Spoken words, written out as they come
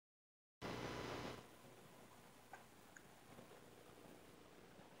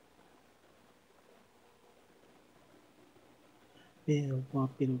Bill,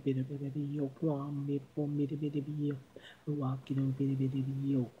 walk, bill, bill, bill, bill, quam, bip, bom, bill, bill, bill, walk, bill, bill, bill,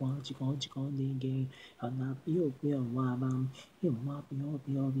 bill, quam, chicken, chicken, ding, hana, bill, bill, wabam, you mop, bill,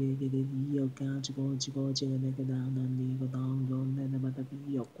 bill, bill, bill, bill, can, chicken, chicken, chicken, nigga down, and nigga down, don't let them at the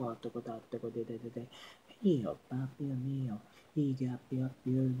bill, quat, took that, took it, heel, pap, bill, meal, he got bill,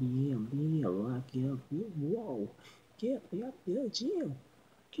 bill, bill, bill, rock, bill, whoa, get bill, bill, chill,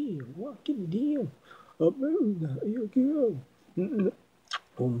 kill, walk, kill, deal, a moon, you go.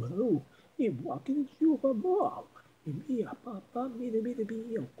 Oh no, you walking you a ball. Me a papa, me the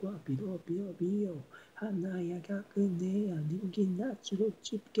bio, quapiro, bio, bio. Hanaya kakune, and dinkin natural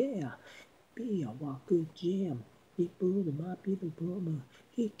chip care. Be a waku jam. He put the mappy the plumber.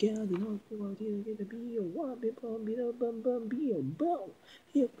 He carried on for get a bio, wappy plum, bio, bum bum, bio, bow.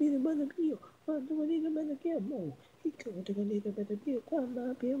 He'll be the mother bio, what do I need a better get more? He can't take a little better bio,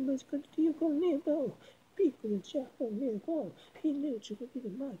 quamba, bio, but continue con neighbor. Piccolo giacco nel cuore, il luce che ti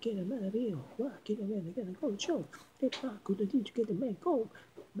manca la mano via, va che la mano che la coach, e pacco da dici che ti manco,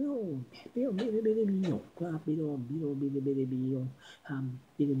 no, mio, mio, qua, mio,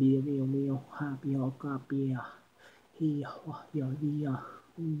 mio, happy, capia, ia,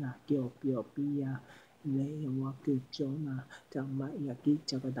 una, pia, lei, wa, che giorna, tamai, a chi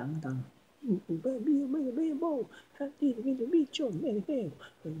c'è đắng, Baby, I need to get a beach on Medicare.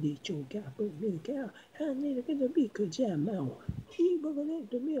 Đi chung cả bởi Medicare. I need to get a beach of jam now. He will get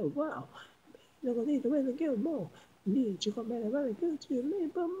to me a wow. Nó có đi tới bên kêu bố. Đi chỉ có mẹ là ba kêu chuyện mẹ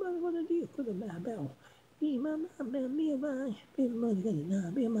bấm mà có đi có được mẹ bảo. Đi mà mẹ mẹ vai. Bên mà cái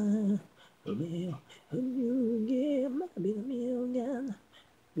nào bên mà. Mẹ hơn như ghê mà bên mẹ gan.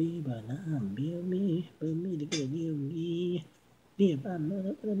 Vì bà nam biết mi. Bên mi đi cái điều nghi. Địa bàn mà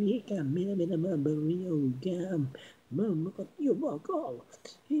nó có mi cảm mi là bên mà bờ yêu gam. Mà có yêu bỏ con.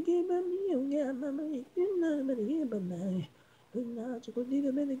 Thì cái bà yêu gam mà mày biết là mà đi bà mày. Now to go to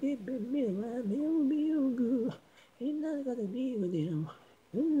the medicate, me, me, good. Ain't not got to be with you.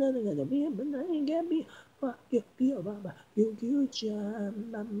 Ain't not got to be, but I ain't got me. What you feel, Baba? You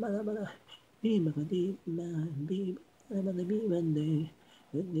jam, Baba. Be my deep man, be my be one day.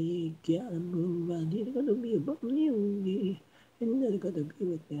 When they get a move, I need to be above you. Ain't not got to be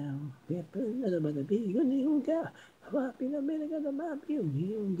with them. Pepper, not about to be good, you got. What be the medical, the map,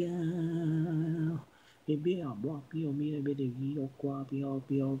 you got. Bibi a bua pio mi le bede gi o qua pio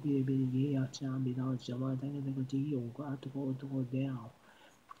pio bi bede gi a cha mi da cha ma da ne ko ti o qua to go down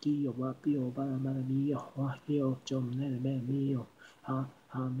ki o ba pio ba ma mi o wa pio chom ne le be mi o ha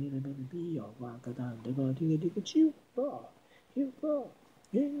mi le bede bi o wa ka da de ko ti ko chiu ba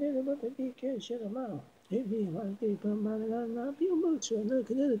ne le ba de ke she la ma e mi wa ke pa ma na pio mo cho ne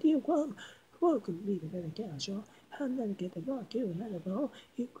ke ne ti qua qua ko mi le bede ka sho han ne ke de ba ke na le ba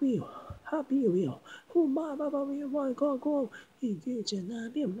i qui happy wheel. Who my baba we want go. He gets a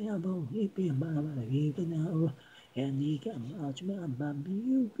nappy melbow, he be a mama, he can now. And he can watch my baby,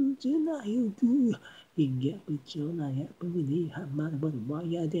 you good tonight, you do. He get with John, I happen with he have my but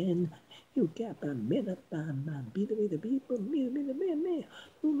why then. You get a minute, man, beat the people, me.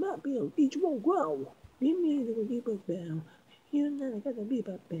 Who might be a each won't grow. Be me the people down. You never got a beep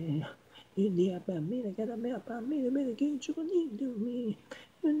up there. You need a me, I got a map, me, the medication you need to me.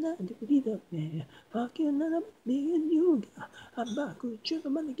 You're not the leader there. Fucking none me and you. I'm back with you,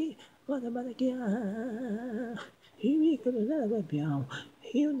 money. What about again? Here we could never be out.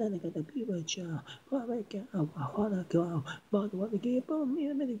 Here, none of the people, child. What I get out, what I go. But what I gave on me,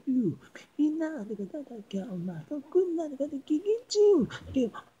 I made you. He not the other girl, my good night, got the kicking too.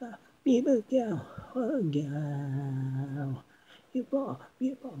 Give people girl, oh, girl. You bought,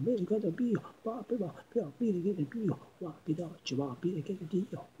 really got a bill, bought, really get a bill, what be done, you want, really get a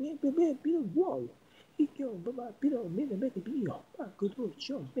deal, be whoa. He killed Baba Bill, made a better bill, but good old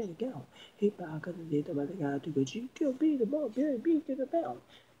show, better go. He back at the data by the guy to go, you kill be the ball, be to the bell.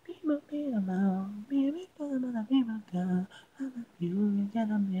 Be my pain amount, be a big time and a be my car. I'm a few, and get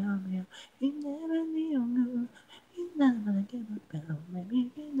a meow. He never knew good. He never get a bell, maybe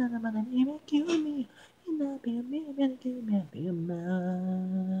he never even kill me. Be a man, be a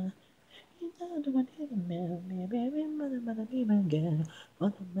man. You know the one hit a man, me, baby, mother, be my girl.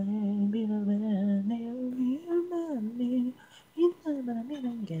 What a man, be the man, they'll be a man, me. You know, but I be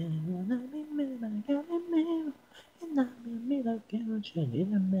my girl, and I be me, but I got a man. And I be me, the girl, just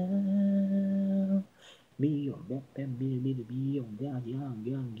in a man. Bi ổng bếp bem bi ổng đa giang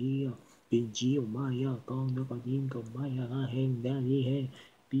gia bình chí ổng mai ya con nó có tin còn mai ya hèn đa đi he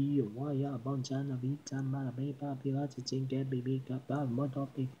bi ổng mai ya bon chan là bi chan ma là bi ba bi la chỉ trên cái bi cả ba mất đó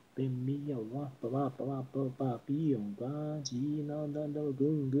bi bên mi ya wa ba bi ổng quá chỉ nó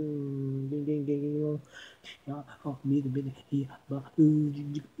gung Ya mi de be ya ba